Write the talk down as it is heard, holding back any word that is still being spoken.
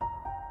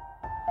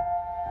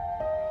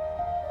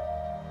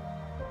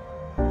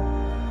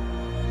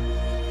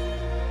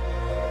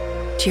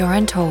Dior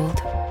Untold,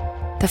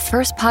 the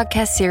first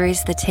podcast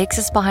series that takes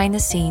us behind the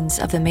scenes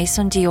of the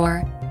Maison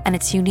Dior and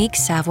its unique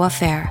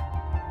savoir-faire.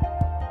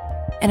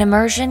 An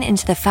immersion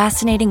into the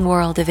fascinating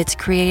world of its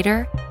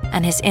creator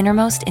and his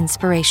innermost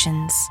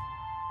inspirations.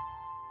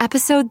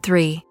 Episode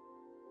 3,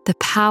 The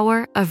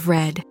Power of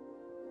Red.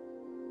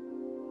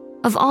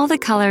 Of all the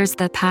colors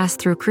that passed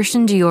through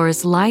Christian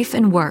Dior's life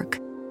and work,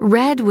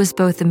 red was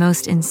both the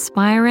most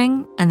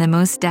inspiring and the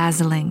most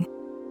dazzling.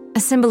 A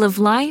symbol of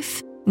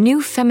life,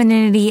 new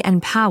femininity,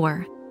 and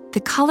power,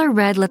 the color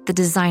red let the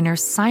designer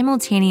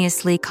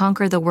simultaneously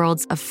conquer the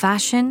worlds of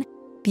fashion,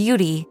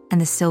 beauty, and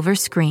the silver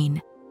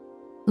screen.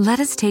 Let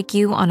us take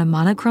you on a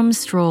monochrome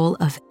stroll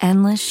of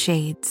endless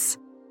shades.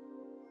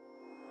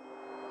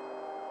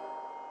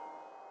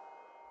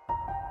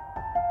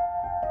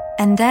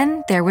 And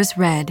then there was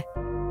red.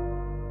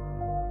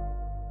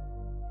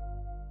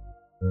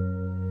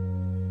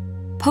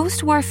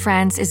 Post-war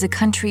France is a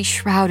country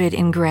shrouded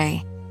in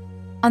gray.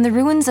 On the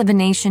ruins of a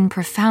nation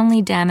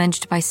profoundly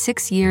damaged by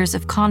 6 years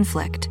of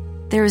conflict,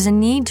 there is a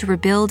need to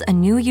rebuild a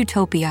new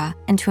utopia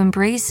and to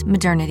embrace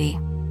modernity.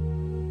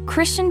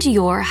 Christian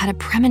Dior had a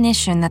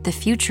premonition that the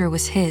future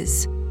was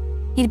his.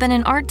 He'd been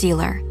an art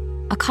dealer,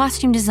 a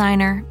costume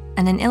designer,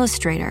 and an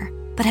illustrator,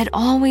 but had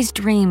always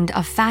dreamed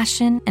of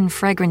fashion and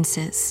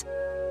fragrances.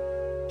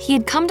 He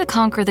had come to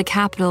conquer the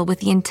capital with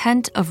the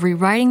intent of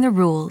rewriting the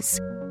rules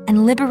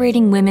and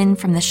liberating women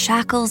from the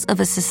shackles of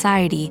a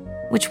society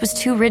which was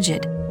too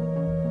rigid.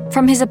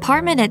 From his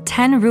apartment at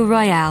 10 Rue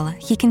Royale,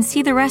 he can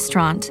see the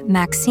restaurant,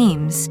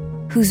 Maxime's,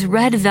 whose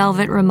red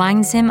velvet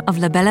reminds him of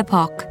La Belle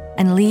Époque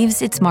and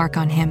leaves its mark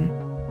on him.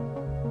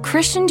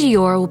 Christian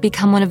Dior will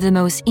become one of the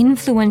most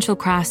influential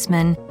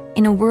craftsmen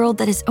in a world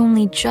that is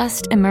only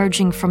just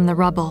emerging from the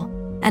rubble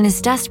and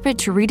is desperate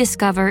to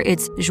rediscover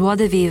its joie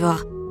de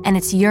vivre and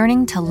its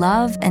yearning to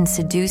love and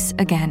seduce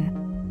again.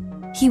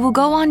 He will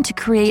go on to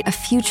create a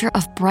future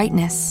of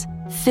brightness,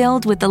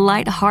 filled with the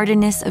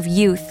light-heartedness of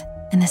youth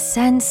and the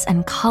scents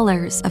and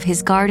colors of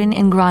his garden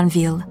in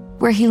Granville,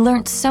 where he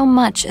learnt so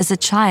much as a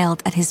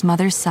child at his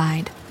mother's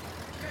side.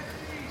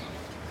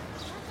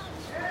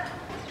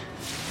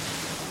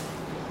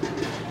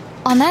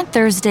 On that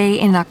Thursday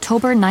in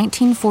October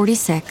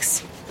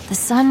 1946, the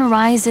sun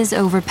rises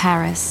over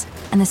Paris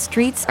and the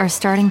streets are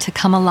starting to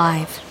come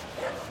alive.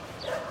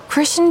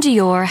 Christian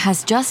Dior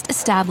has just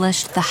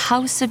established the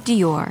House of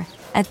Dior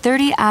at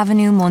 30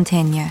 Avenue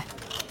Montaigne.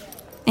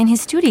 In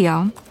his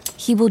studio,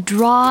 he will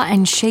draw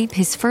and shape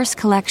his first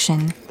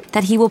collection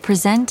that he will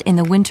present in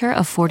the winter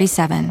of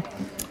 47.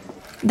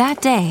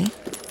 That day,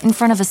 in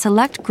front of a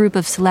select group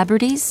of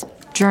celebrities,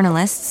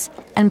 journalists,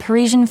 and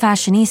Parisian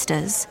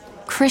fashionistas,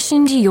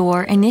 Christian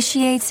Dior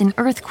initiates an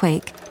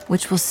earthquake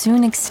which will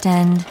soon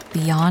extend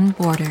beyond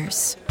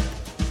borders.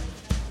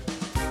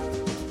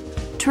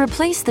 To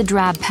replace the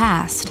drab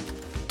past,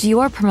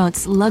 Dior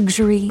promotes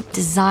luxury,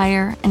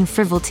 desire, and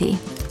frivolity.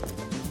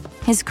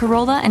 His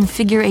Corolla and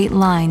Figure 8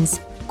 lines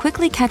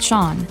quickly catch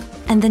on,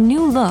 and the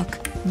new look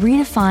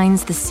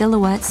redefines the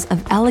silhouettes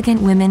of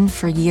elegant women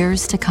for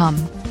years to come.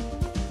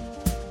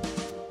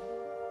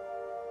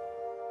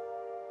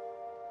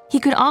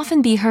 He could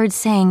often be heard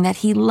saying that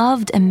he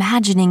loved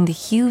imagining the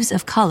hues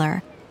of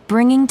color,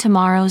 bringing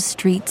tomorrow's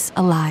streets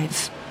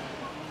alive.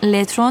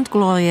 Les 30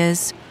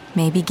 Glorieuses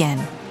may begin.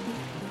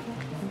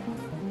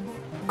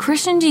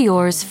 Christian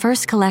Dior's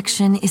first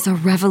collection is a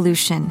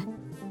revolution.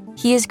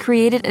 He has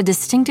created a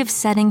distinctive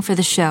setting for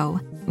the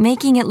show,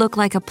 making it look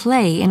like a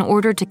play in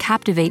order to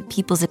captivate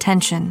people's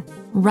attention,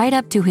 right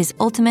up to his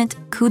ultimate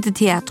coup de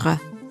théâtre.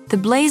 The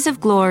blaze of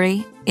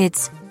glory,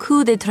 its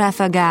coup de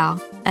Trafalgar,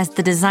 as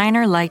the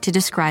designer liked to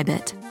describe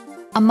it.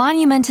 A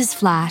monumentous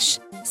flash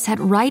set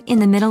right in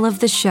the middle of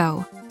the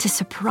show to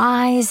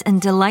surprise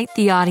and delight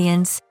the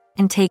audience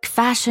and take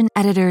fashion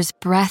editors'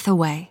 breath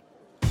away.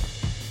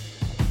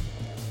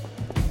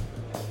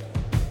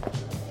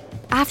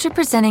 After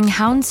presenting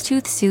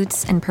houndstooth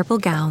suits and purple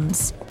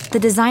gowns, the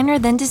designer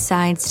then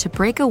decides to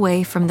break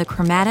away from the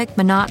chromatic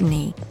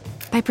monotony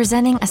by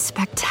presenting a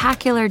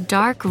spectacular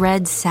dark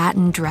red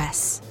satin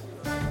dress.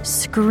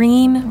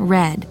 Scream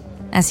red,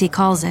 as he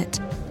calls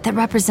it, that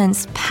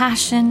represents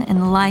passion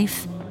and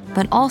life,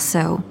 but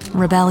also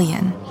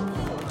rebellion.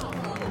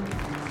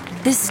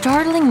 This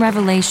startling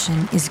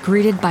revelation is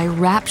greeted by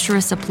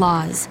rapturous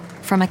applause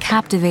from a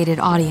captivated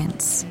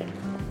audience.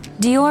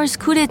 Dior's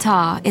coup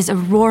d'etat is a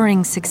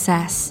roaring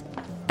success,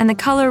 and the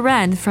color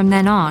red from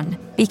then on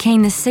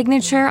became the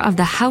signature of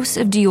the House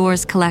of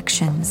Dior's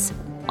collections,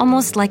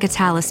 almost like a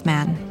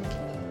talisman.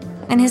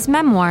 In his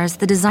memoirs,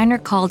 the designer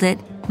called it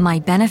my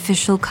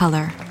beneficial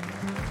color.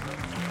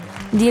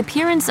 The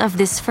appearance of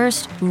this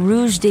first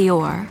Rouge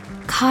Dior,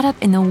 caught up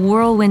in the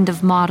whirlwind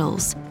of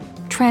models,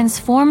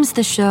 transforms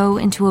the show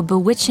into a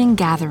bewitching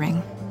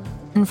gathering.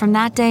 And from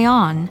that day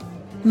on,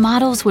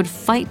 models would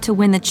fight to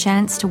win the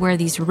chance to wear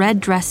these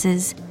red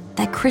dresses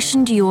that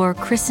Christian Dior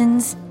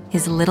christens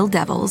his little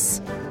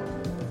devils.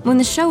 When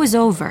the show is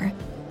over,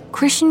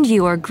 Christian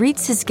Dior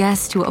greets his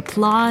guests to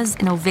applause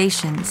and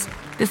ovations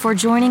before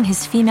joining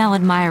his female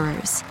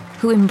admirers,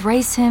 who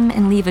embrace him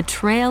and leave a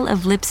trail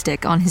of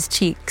lipstick on his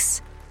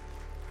cheeks.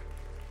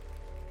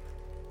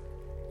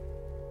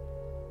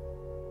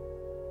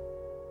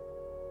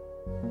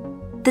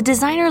 The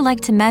designer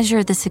liked to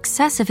measure the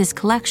success of his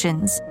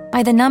collections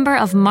by the number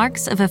of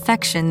marks of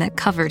affection that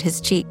covered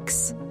his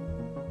cheeks.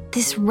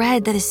 This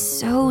red that is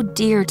so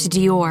dear to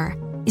Dior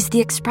is the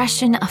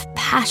expression of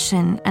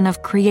passion and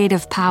of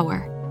creative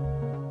power.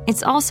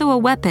 It's also a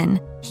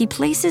weapon he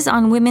places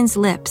on women's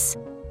lips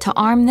to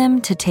arm them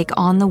to take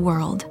on the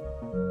world.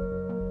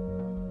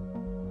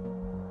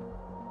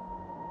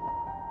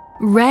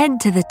 Red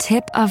to the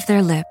tip of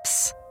their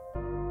lips.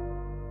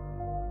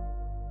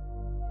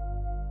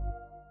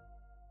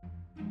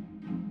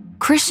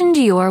 Christian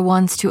Dior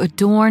wants to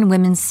adorn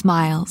women's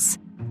smiles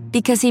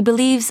because he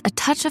believes a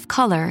touch of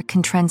color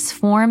can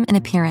transform an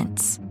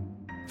appearance.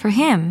 For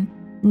him,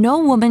 no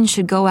woman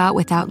should go out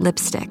without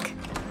lipstick.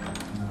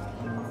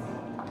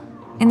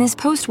 In this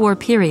post-war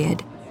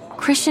period,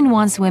 Christian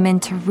wants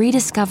women to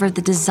rediscover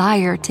the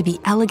desire to be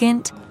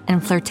elegant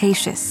and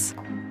flirtatious.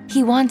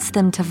 He wants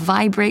them to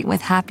vibrate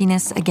with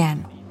happiness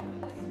again.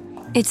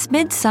 It's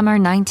midsummer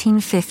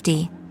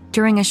 1950,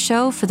 during a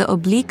show for the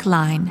Oblique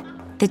line,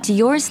 that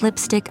Dior's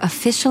lipstick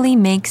officially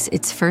makes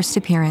its first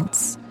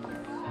appearance.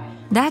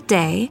 That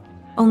day,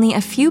 only a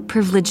few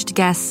privileged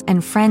guests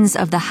and friends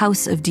of the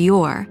House of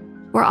Dior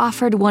were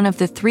offered one of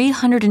the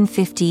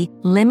 350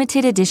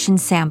 limited edition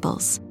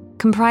samples,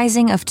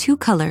 comprising of 2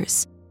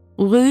 colors,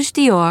 Rouge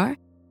Dior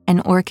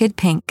and Orchid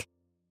Pink.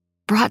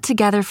 Brought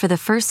together for the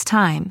first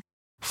time,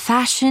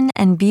 fashion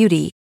and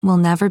beauty will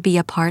never be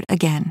apart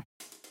again.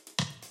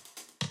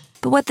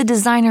 But what the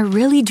designer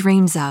really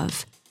dreams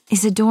of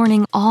is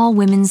adorning all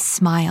women's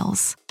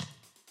smiles.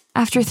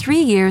 After 3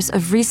 years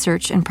of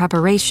research and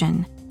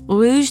preparation,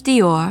 Rouge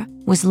Dior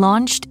was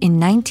launched in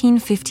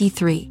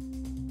 1953.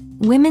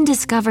 Women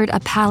discovered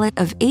a palette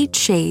of 8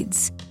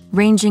 shades,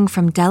 ranging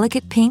from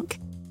delicate pink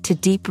to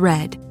deep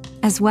red,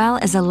 as well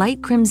as a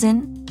light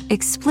crimson,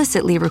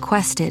 explicitly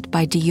requested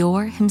by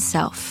Dior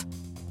himself.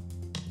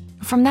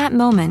 From that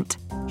moment,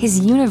 his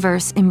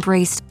universe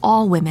embraced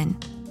all women,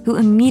 who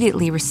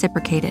immediately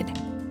reciprocated.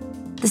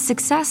 The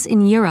success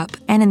in Europe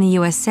and in the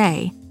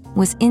USA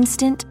was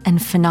instant and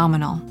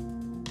phenomenal.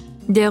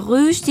 The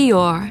Rouge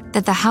Dior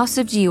that the House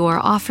of Dior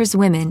offers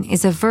women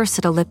is a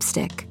versatile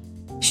lipstick.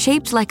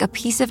 Shaped like a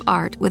piece of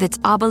art with its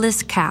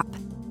obelisk cap,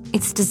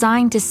 it's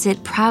designed to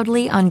sit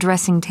proudly on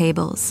dressing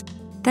tables,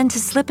 then to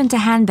slip into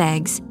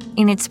handbags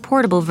in its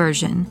portable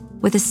version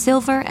with a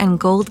silver and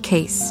gold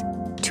case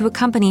to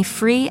accompany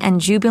free and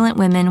jubilant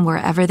women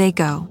wherever they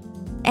go,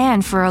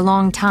 and for a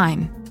long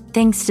time,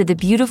 thanks to the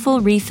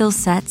beautiful refill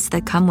sets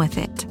that come with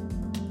it.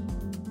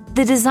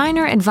 The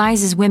designer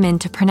advises women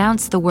to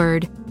pronounce the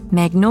word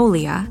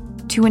magnolia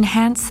to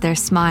enhance their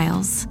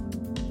smiles.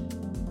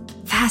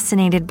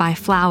 Fascinated by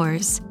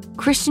flowers,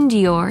 Christian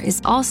Dior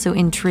is also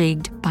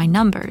intrigued by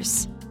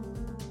numbers.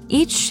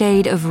 Each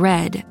shade of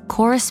red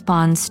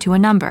corresponds to a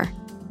number.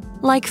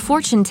 Like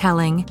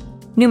fortune-telling,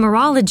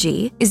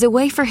 numerology is a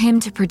way for him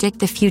to predict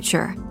the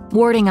future,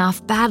 warding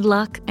off bad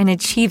luck and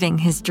achieving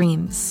his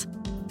dreams.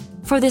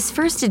 For this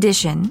first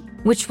edition,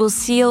 which will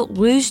seal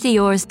Rouge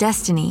Dior's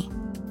destiny,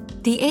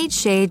 the 8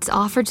 shades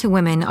offered to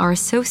women are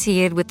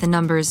associated with the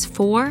numbers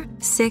 4,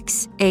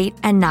 6, 8,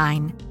 and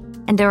 9,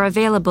 and are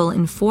available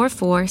in 4,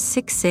 4,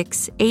 6,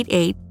 6, 8,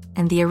 8,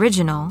 and the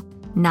original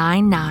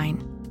 9,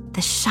 9,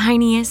 the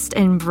shiniest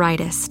and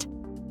brightest.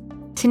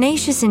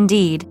 Tenacious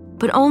indeed,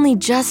 but only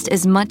just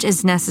as much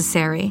as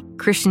necessary,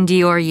 Christian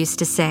Dior used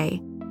to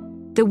say.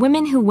 The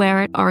women who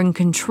wear it are in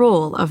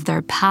control of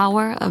their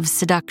power of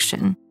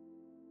seduction.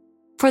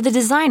 For the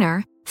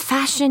designer,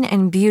 fashion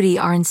and beauty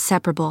are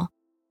inseparable.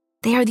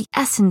 They are the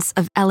essence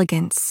of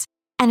elegance,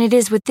 and it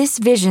is with this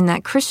vision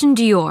that Christian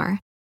Dior,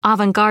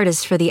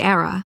 avant-gardist for the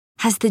era,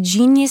 has the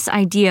genius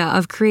idea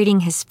of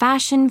creating his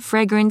fashion,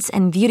 fragrance,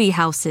 and beauty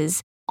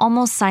houses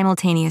almost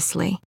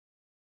simultaneously.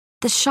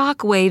 The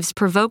shock waves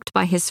provoked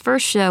by his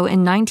first show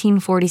in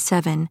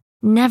 1947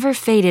 never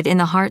faded in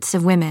the hearts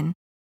of women,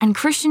 and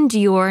Christian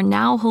Dior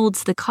now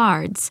holds the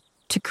cards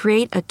to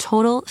create a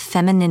total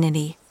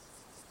femininity.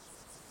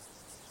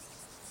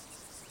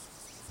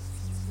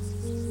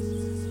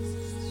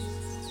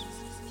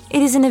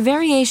 It is in the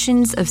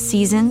variations of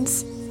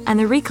seasons and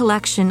the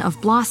recollection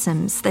of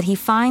blossoms that he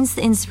finds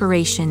the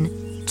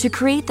inspiration to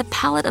create the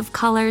palette of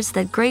colors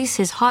that grace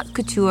his haute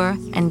couture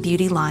and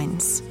beauty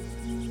lines.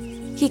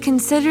 He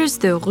considers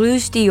the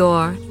Rouge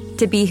Dior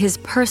to be his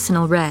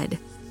personal red,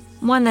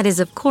 one that is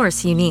of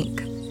course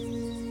unique.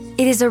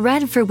 It is a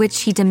red for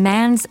which he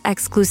demands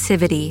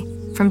exclusivity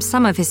from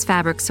some of his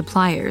fabric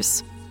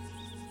suppliers.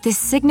 This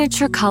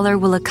signature color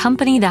will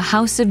accompany the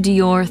House of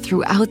Dior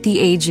throughout the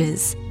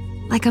ages,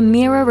 like a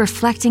mirror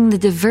reflecting the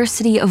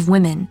diversity of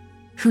women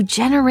who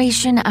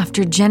generation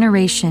after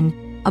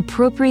generation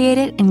appropriate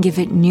it and give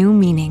it new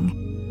meaning.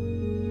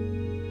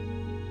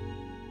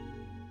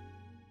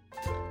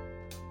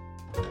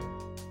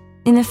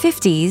 In the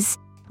 50s,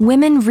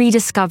 women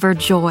rediscovered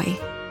joy.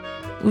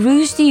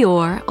 Rouge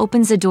Dior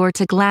opens a door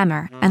to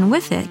glamour, and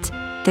with it,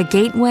 the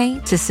gateway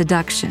to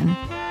seduction.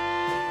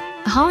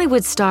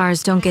 Hollywood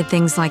stars don't get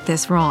things like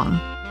this wrong.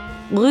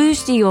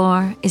 Rouge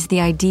Dior is the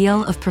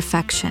ideal of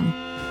perfection.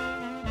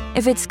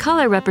 If its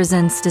color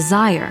represents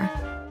desire,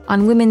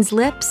 on women's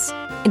lips,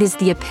 it is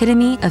the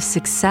epitome of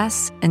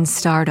success and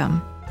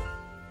stardom.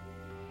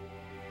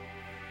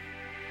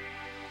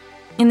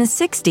 In the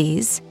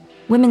 60s,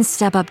 women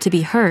step up to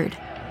be heard.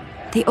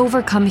 They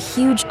overcome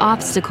huge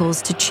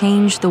obstacles to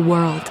change the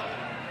world.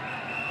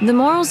 The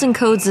morals and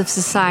codes of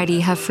society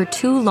have for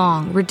too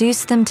long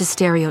reduced them to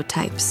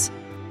stereotypes.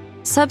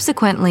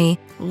 Subsequently,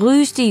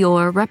 Rouge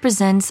Dior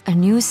represents a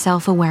new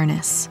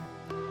self-awareness.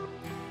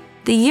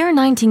 The year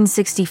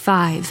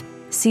 1965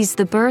 sees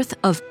the birth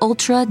of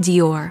Ultra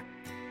Dior,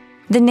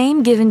 the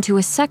name given to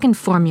a second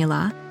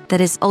formula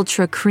that is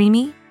ultra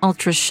creamy,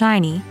 ultra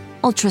shiny,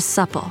 ultra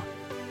supple.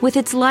 With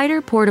its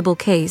lighter portable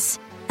case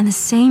and the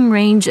same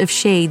range of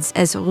shades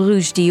as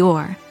Rouge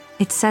Dior,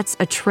 it sets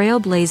a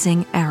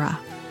trailblazing era.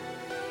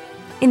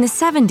 In the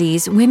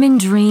 70s, women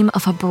dream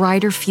of a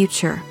brighter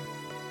future.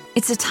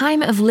 It's a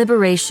time of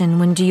liberation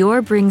when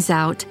Dior brings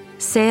out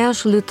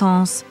Serge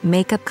Lutens'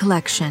 makeup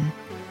collection.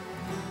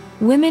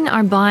 Women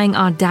are buying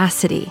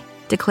audacity,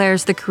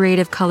 declares the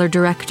creative color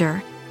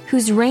director,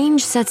 whose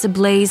range sets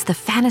ablaze the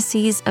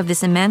fantasies of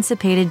this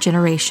emancipated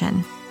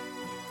generation.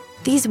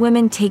 These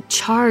women take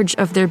charge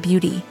of their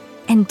beauty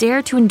and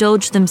dare to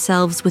indulge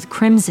themselves with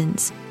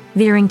crimsons,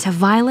 veering to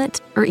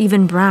violet or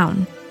even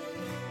brown.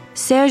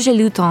 Serge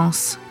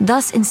Lutens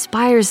thus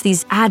inspires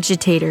these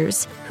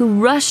agitators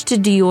who rush to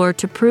Dior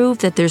to prove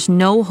that there's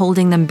no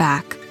holding them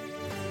back.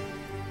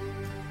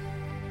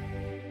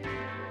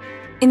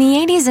 In the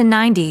 80s and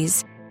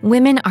 90s,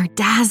 women are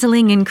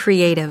dazzling and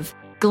creative,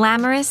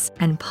 glamorous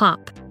and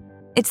pop.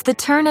 It's the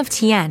turn of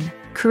Tienne,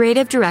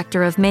 creative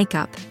director of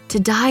makeup, to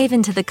dive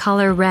into the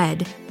color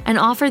red and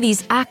offer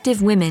these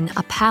active women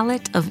a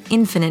palette of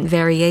infinite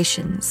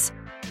variations.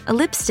 A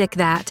lipstick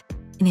that,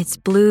 in its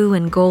blue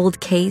and gold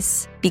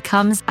case,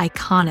 becomes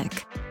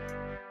iconic.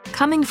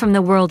 Coming from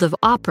the world of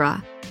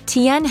opera,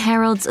 Tienne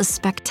heralds a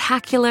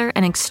spectacular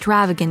and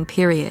extravagant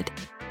period.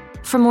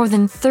 For more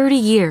than 30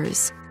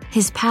 years,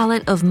 his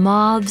palette of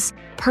mauves,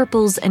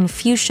 purples, and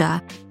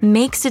fuchsia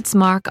makes its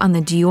mark on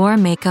the Dior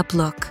makeup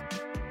look.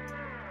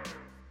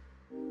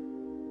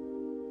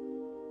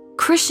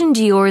 Christian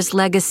Dior's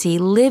legacy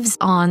lives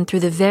on through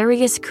the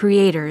various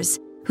creators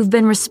who've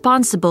been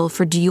responsible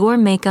for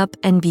Dior makeup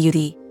and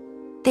beauty.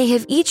 They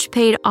have each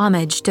paid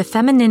homage to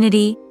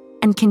femininity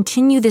and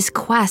continue this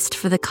quest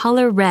for the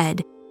color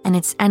red and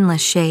its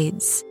endless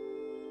shades.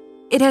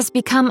 It has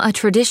become a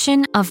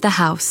tradition of the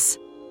house.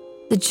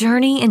 The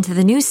journey into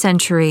the new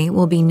century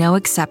will be no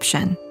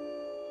exception.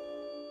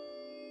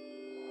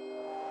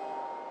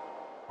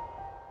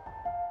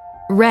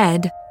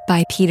 Red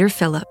by Peter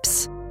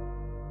Phillips.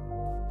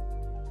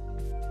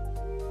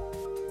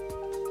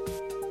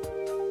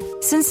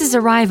 Since his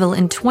arrival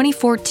in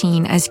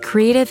 2014 as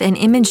creative and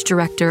image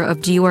director of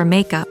Dior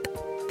Makeup,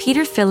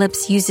 Peter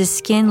Phillips uses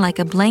skin like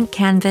a blank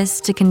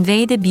canvas to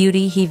convey the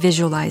beauty he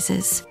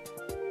visualizes.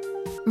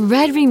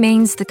 Red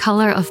remains the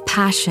color of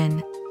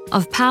passion,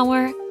 of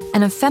power,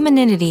 and of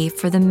femininity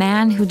for the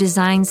man who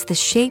designs the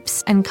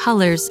shapes and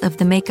colors of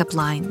the makeup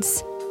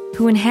lines,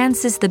 who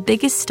enhances the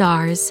biggest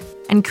stars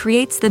and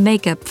creates the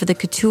makeup for the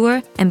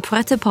couture and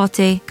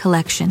prêt-à-porter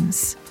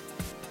collections.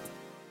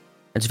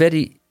 It's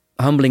very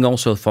humbling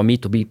also for me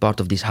to be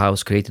part of this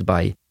house created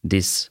by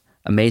this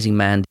amazing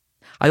man.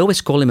 I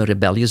always call him a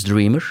rebellious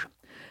dreamer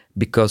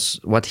because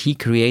what he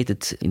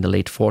created in the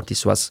late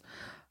 40s was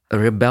a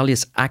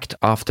rebellious act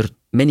after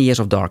many years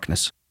of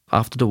darkness.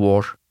 After the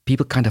war,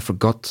 people kind of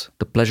forgot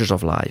the pleasures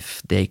of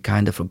life. They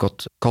kind of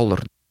forgot color.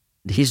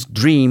 His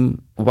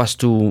dream was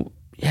to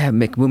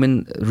make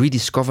women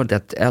rediscover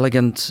that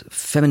elegant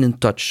feminine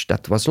touch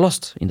that was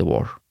lost in the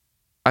war.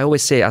 I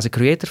always say, as a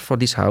creator for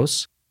this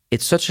house,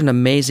 it's such an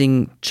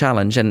amazing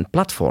challenge and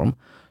platform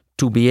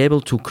to be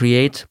able to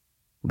create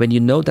when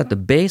you know that the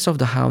base of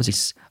the house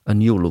is a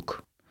new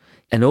look.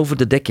 And over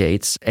the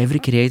decades, every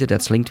creator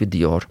that's linked with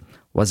Dior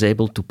was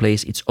able to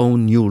place its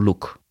own new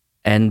look.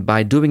 And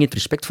by doing it with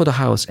respect for the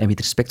house and with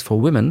respect for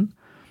women,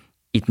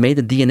 it made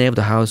the DNA of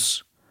the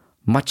house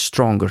much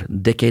stronger,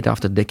 decade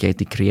after decade,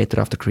 the creator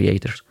after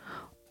creator,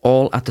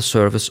 all at the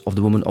service of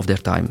the women of their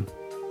time.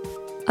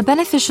 A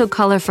beneficial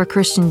color for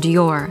Christian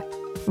Dior,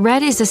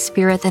 red is a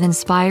spirit that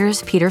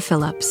inspires Peter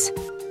Phillips.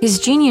 His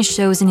genius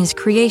shows in his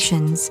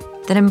creations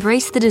that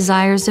embrace the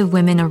desires of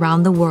women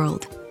around the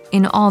world,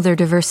 in all their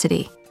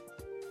diversity.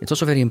 It's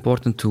also very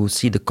important to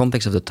see the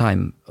context of the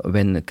time.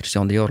 When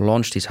Christian Dior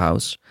launched his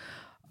house,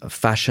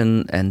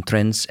 fashion and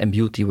trends and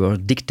beauty were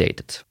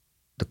dictated.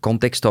 The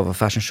context of a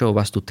fashion show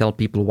was to tell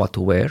people what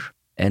to wear.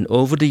 And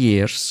over the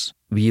years,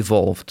 we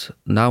evolved.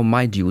 Now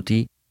my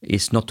duty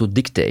is not to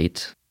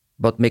dictate,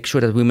 but make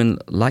sure that women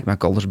like my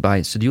colors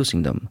by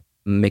seducing them.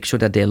 Make sure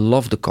that they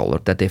love the color,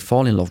 that they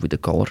fall in love with the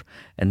color,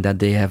 and that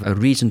they have a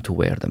reason to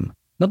wear them.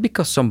 Not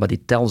because somebody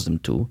tells them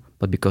to,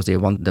 but because they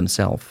want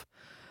themselves.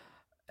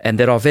 And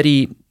there are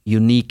very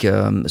unique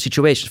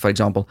situations. For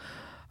example,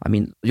 I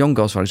mean, young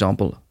girls, for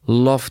example,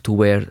 love to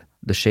wear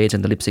the shades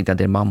and the lipstick that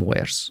their mom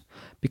wears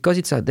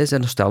because there's a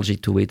nostalgia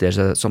to it.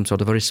 There's some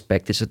sort of a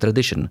respect. It's a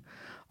tradition.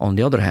 On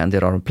the other hand,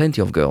 there are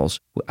plenty of girls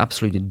who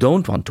absolutely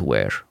don't want to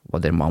wear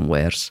what their mom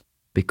wears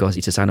because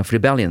it's a sign of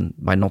rebellion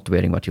by not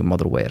wearing what your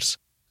mother wears.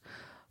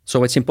 So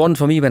what's important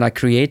for me when I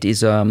create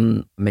is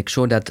make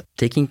sure that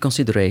taking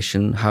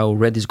consideration how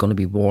red is going to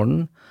be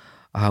worn,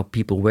 how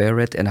people wear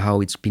it, and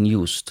how it's been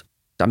used.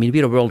 I mean,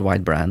 we're a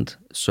worldwide brand,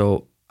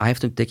 so I have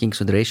to take in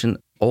consideration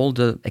all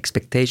the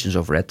expectations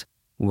of red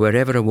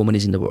wherever a woman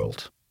is in the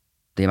world.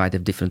 They might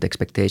have different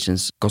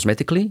expectations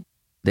cosmetically.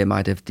 They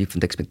might have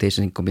different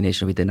expectations in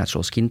combination with their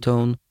natural skin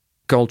tone.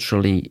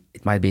 Culturally,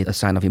 it might be a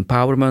sign of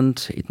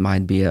empowerment. It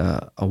might be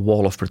a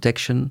wall of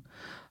protection.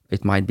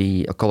 It might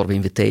be a color of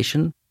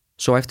invitation.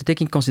 So I have to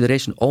take in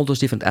consideration all those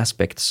different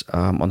aspects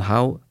on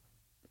how,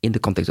 in the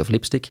context of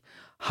lipstick,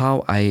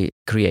 how I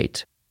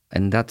create.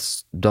 And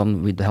that's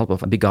done with the help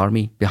of a big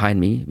army behind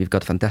me. We've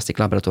got fantastic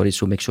laboratories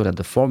who make sure that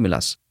the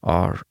formulas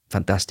are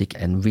fantastic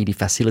and really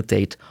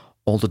facilitate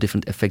all the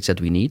different effects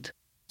that we need.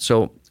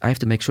 So I have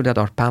to make sure that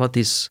our palette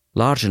is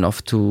large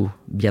enough to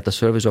be at the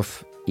service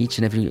of each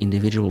and every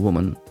individual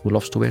woman who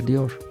loves to wear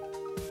Dior.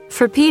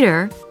 For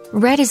Peter,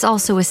 red is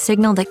also a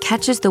signal that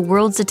catches the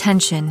world's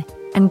attention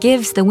and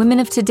gives the women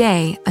of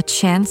today a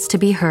chance to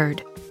be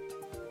heard.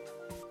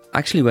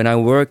 Actually, when I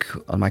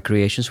work on my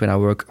creations, when I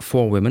work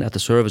for women, at the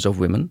service of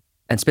women,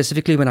 and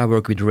specifically when I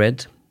work with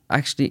red, I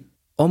actually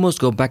almost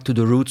go back to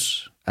the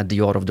roots at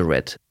Dior of the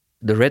red.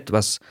 The red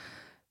was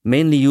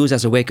mainly used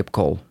as a wake-up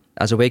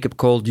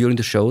call during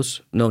the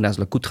shows, known as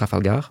Le Coup de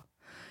Trafalgar.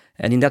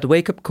 And in that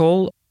wake-up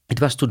call,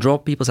 it was to draw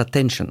people's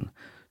attention,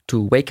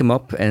 to wake them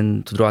up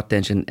and to draw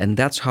attention. And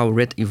that's how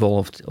red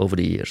evolved over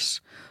the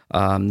years.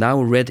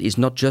 Now red is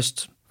not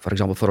just, for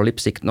example, for a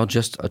lipstick, not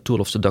just a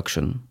tool of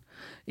seduction.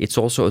 It's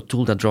also a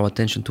tool that draws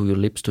attention to your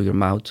lips, to your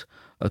mouth,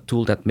 a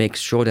tool that makes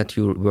sure that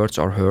your words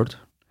are heard.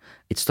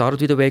 It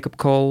started with a wake-up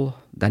call,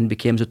 then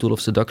became a tool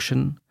of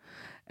seduction,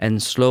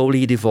 and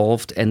slowly it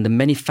evolved, and the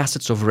many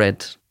facets of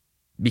red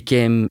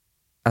became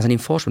as an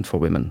enforcement for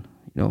women,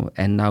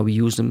 and now we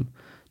use them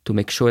to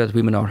make sure that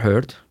women are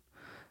heard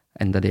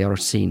and that they are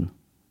seen.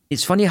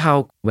 It's funny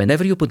how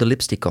whenever you put a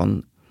lipstick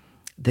on,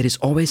 there is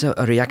always a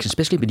reaction,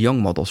 especially with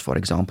young models, for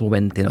example,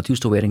 when they're not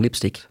used to wearing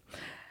lipstick.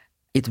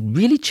 It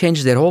really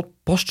changes their whole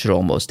posture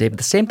almost. At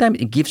the same time,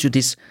 it gives you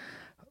this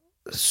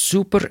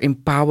super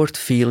empowered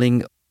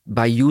feeling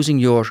by using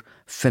your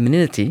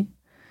femininity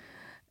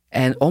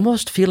and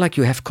almost feel like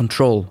you have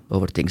control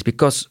over things,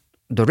 because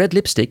the red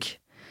lipstick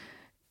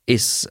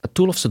is a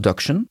tool of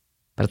seduction,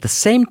 but at the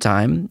same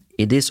time,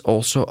 it is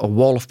also a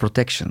wall of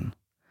protection.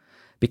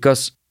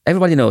 Because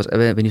everybody knows,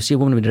 when you see a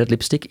woman with red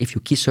lipstick, if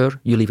you kiss her,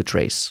 you leave a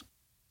trace.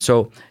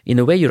 So in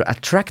a way, you're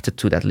attracted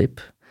to that lip,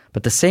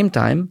 but at the same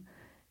time,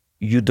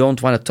 you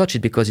don't want to touch it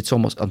because it's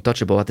almost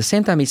untouchable. At the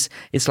same time,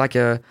 it's like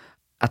a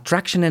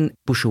attraction and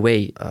push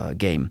away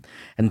game.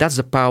 And that's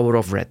the power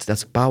of red.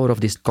 That's the power of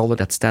this color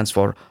that stands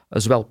for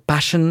as well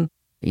passion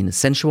in a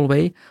sensual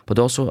way, but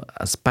also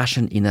as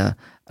passion in an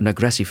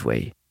aggressive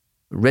way.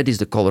 Red is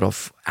the color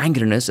of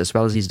angerness as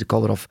well as is the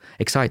color of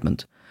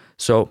excitement.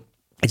 So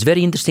it's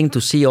very interesting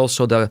to see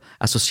also the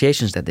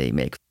associations that they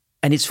make.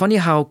 And it's funny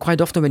how quite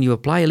often when you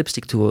apply a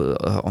lipstick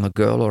on a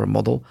girl or a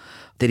model,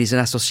 there is an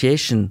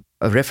association,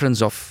 a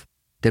reference of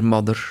their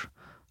mother,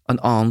 an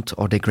aunt,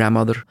 or their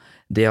grandmother.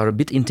 They are a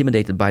bit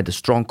intimidated by the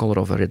strong color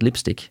of a red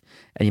lipstick.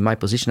 And in my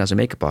position as a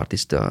makeup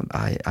artist,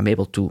 I'm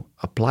able to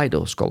apply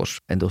those colors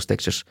and those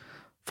textures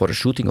for a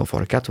shooting or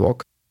for a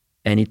catwalk.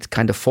 And it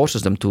kind of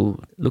forces them to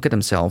look at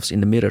themselves in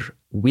the mirror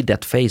with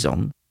that face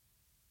on.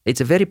 It's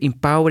a very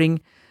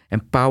empowering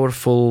and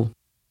powerful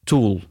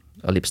tool,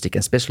 a lipstick,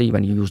 especially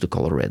when you use the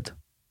color red.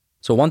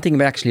 So one thing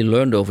we actually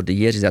learned over the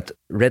years is that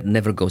red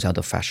never goes out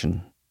of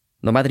fashion.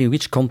 No matter in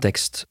which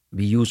context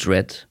we use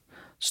red,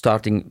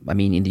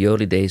 in the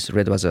early days,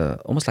 red was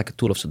almost like a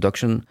tool of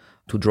seduction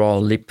to draw a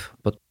lip,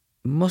 but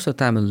most of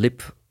the time a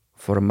lip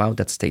for a mouth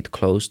that stayed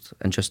closed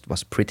and just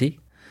was pretty.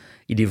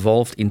 It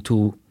evolved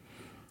into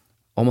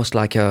almost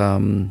like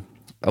a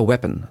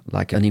weapon,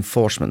 like an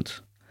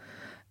enforcement.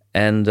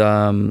 And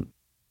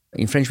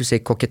in French we say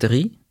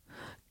coquetterie.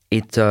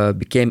 It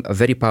became a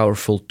very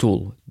powerful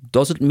tool.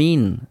 Doesn't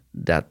mean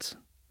that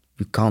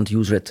you can't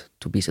use red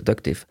to be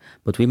seductive,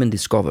 but women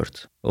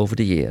discovered over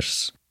the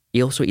years,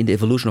 also in the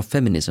evolution of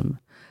feminism,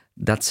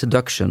 that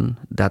seduction,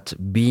 that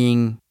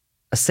being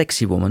a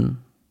sexy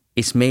woman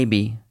is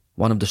maybe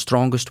one of the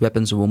strongest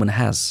weapons a woman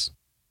has.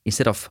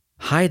 Instead of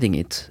hiding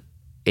it,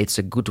 it's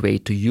a good way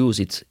to use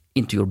it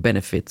into your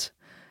benefit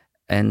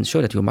and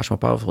show that you're much more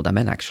powerful than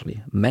men,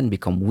 actually. Men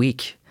become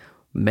weak.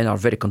 Men are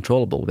very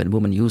controllable when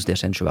women use their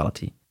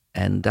sensuality.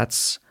 And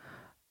that's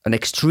an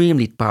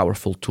extremely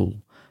powerful tool.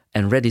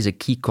 And red is a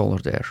key color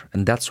there.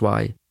 And that's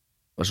why,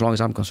 as long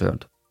as I'm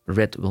concerned,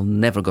 red will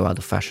never go out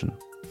of fashion.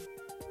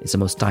 It's the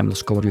most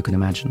timeless color you can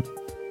imagine.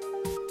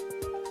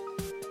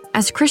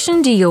 As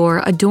Christian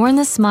Dior adorned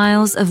the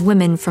smiles of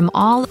women from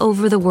all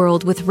over the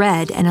world with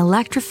red and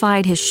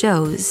electrified his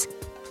shows,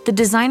 the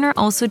designer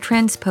also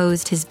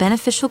transposed his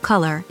beneficial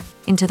color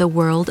into the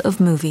world of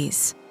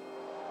movies.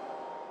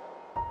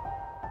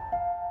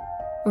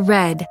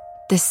 Red,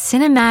 the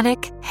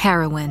cinematic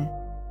heroine.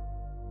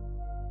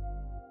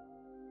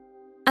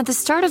 At the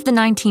start of the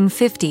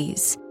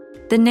 1950s,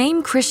 the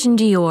name Christian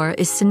Dior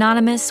is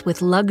synonymous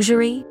with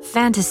luxury,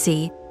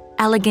 fantasy,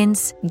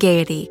 elegance,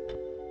 gaiety.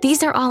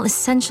 These are all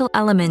essential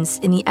elements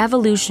in the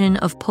evolution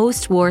of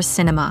post-war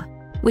cinema,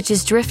 which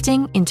is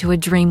drifting into a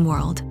dream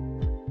world.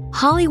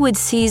 Hollywood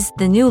sees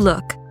the new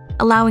look,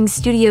 allowing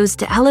studios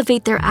to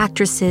elevate their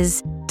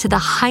actresses to the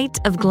height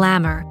of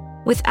glamour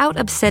without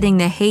upsetting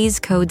the Hays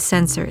Code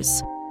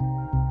censors.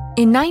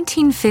 In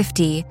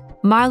 1950,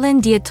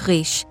 Marlene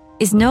Dietrich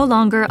is no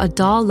longer a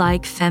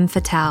doll-like femme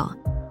fatale,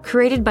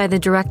 created by the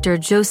director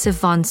Joseph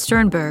von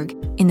Sternberg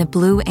in The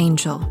Blue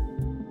Angel.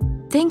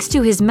 Thanks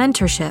to his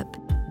mentorship,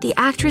 the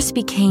actress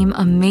became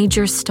a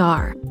major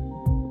star.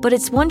 But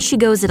it's once she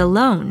goes it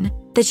alone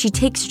that she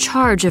takes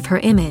charge of her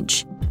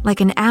image, like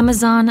an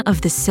Amazon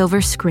of the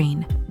silver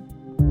screen.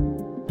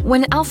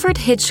 When Alfred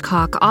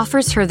Hitchcock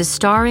offers her the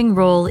starring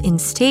role in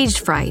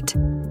Stage Fright,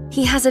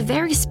 he has a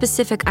very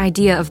specific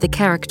idea of the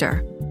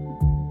character.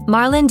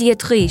 Marlene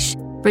Dietrich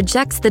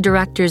rejects the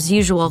director's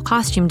usual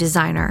costume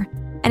designer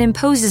and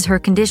imposes her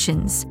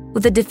conditions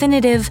with a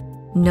definitive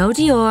 "no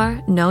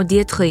Dior, no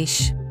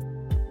Dietrich."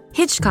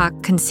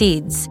 Hitchcock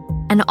concedes,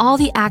 and all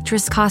the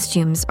actress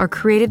costumes are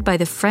created by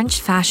the French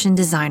fashion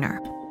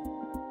designer.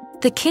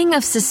 The king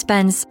of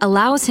suspense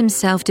allows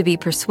himself to be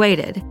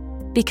persuaded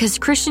because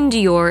Christian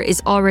Dior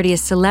is already a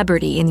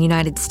celebrity in the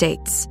United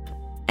States,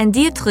 and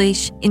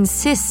Dietrich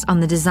insists on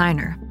the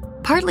designer,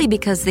 partly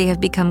because they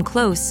have become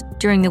close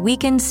during the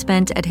weekend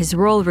spent at his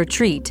royal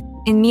retreat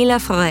in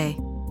Mille-la-Forêt,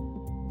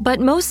 but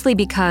mostly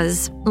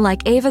because,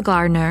 like Ava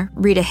Gardner,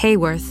 Rita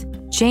Hayworth,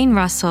 Jane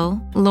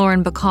Russell,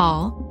 Lauren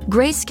Bacall,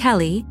 Grace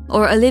Kelly,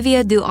 or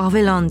Olivia de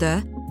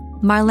Havilland,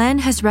 Marlene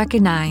has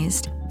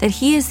recognized that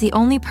he is the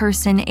only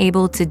person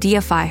able to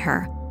deify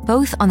her,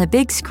 both on the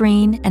big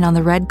screen and on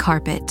the red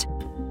carpet.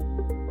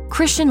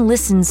 Christian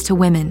listens to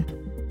women.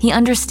 He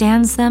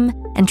understands them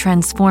and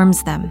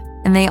transforms them,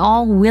 and they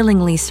all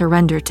willingly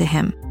surrender to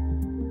him.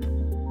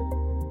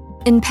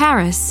 In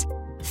Paris,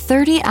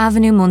 30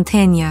 Avenue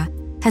Montaigne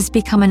has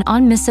become an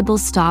unmissable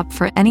stop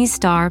for any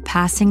star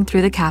passing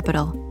through the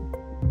capital.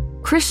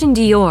 Christian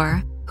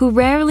Dior, who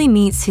rarely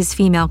meets his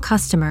female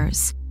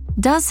customers,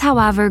 does,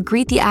 however,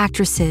 greet the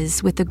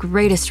actresses with the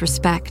greatest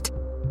respect,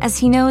 as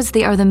he knows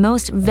they are the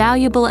most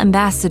valuable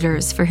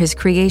ambassadors for his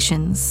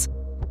creations.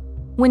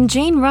 When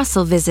Jane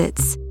Russell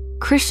visits,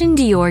 Christian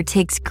Dior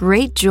takes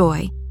great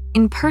joy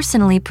in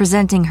personally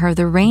presenting her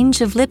the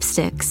range of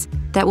lipsticks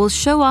that will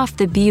show off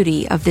the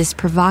beauty of this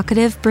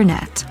provocative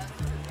brunette.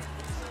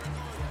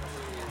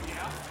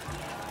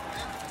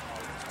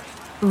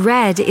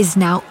 Red is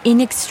now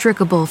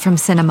inextricable from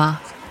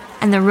cinema,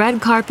 and the red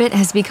carpet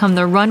has become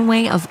the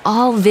runway of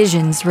all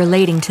visions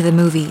relating to the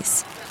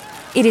movies.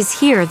 It is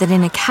here that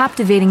in a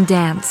captivating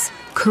dance,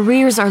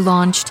 careers are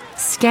launched,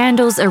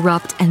 scandals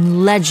erupt,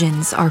 and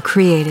legends are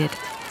created.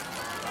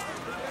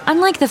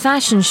 Unlike the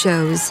fashion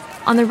shows,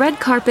 on the red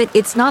carpet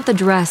it's not the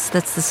dress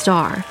that's the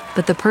star,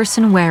 but the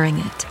person wearing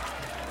it.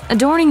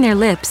 Adorning their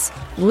lips,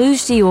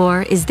 Rouge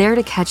Dior is there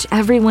to catch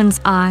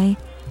everyone's eye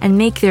and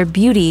make their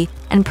beauty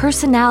and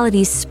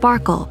personality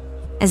sparkle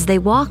as they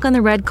walk on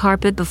the red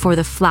carpet before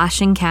the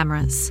flashing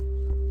cameras.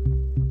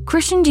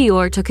 Christian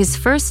Dior took his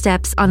first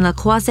steps on La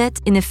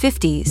Croisette in the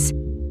 50s,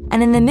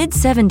 and in the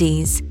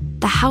mid-70s,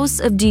 the House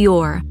of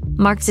Dior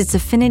marks its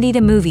affinity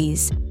to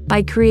movies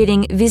by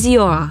creating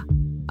Visiora,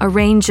 a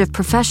range of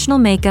professional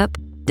makeup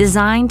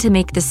designed to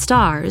make the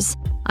stars,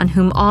 on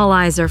whom all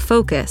eyes are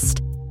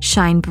focused,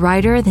 shine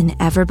brighter than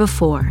ever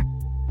before.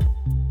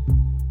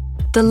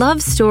 The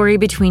love story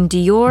between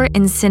Dior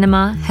and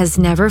cinema has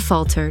never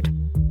faltered.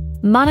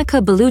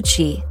 Monica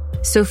Bellucci,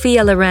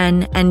 Sophia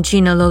Loren, and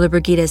Gina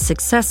Lollobrigidda's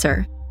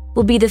successor,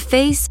 will be the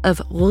face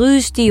of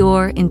Rouge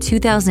Dior in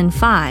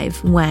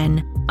 2005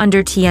 when,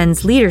 under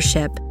Tien's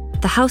leadership,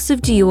 the House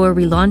of Dior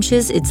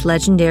relaunches its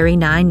legendary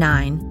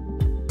 99.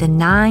 The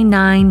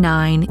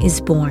 999 is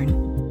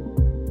born.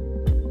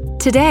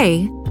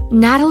 Today,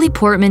 Natalie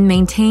Portman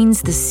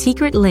maintains the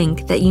secret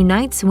link that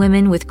unites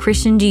women with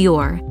Christian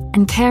Dior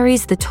and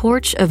carries the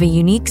torch of a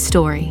unique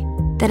story,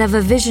 that of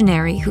a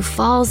visionary who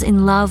falls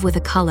in love with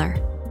a color,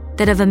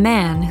 that of a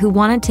man who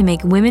wanted to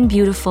make women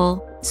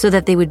beautiful so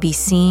that they would be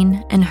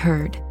seen and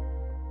heard.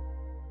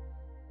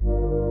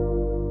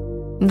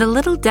 The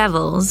Little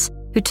Devils,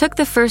 who took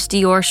the first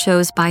Dior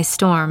shows by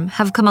storm,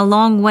 have come a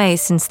long way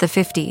since the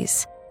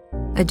 50s.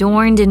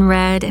 Adorned in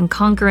red and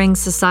conquering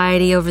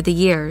society over the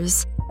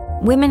years,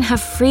 women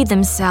have freed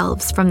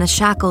themselves from the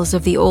shackles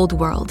of the old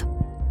world.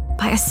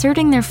 By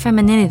asserting their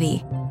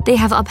femininity, they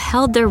have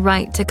upheld their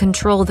right to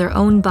control their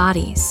own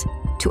bodies,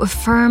 to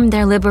affirm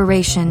their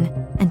liberation,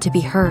 and to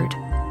be heard.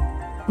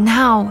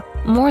 Now,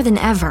 more than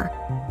ever,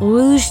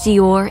 Rouge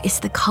Dior is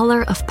the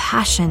color of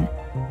passion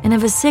and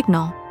of a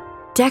signal,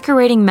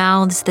 decorating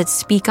mouths that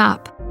speak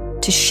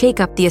up, to shake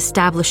up the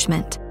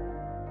establishment.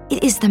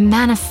 It is the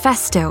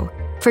manifesto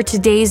For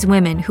today's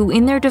women who,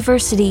 in their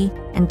diversity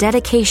and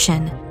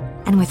dedication,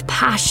 and with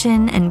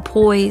passion and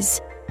poise,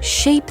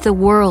 shape the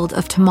world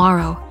of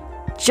tomorrow,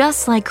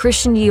 just like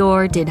Christian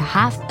Dior did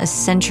half a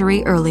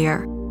century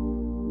earlier.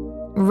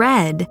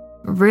 Red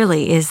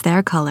really is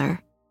their color.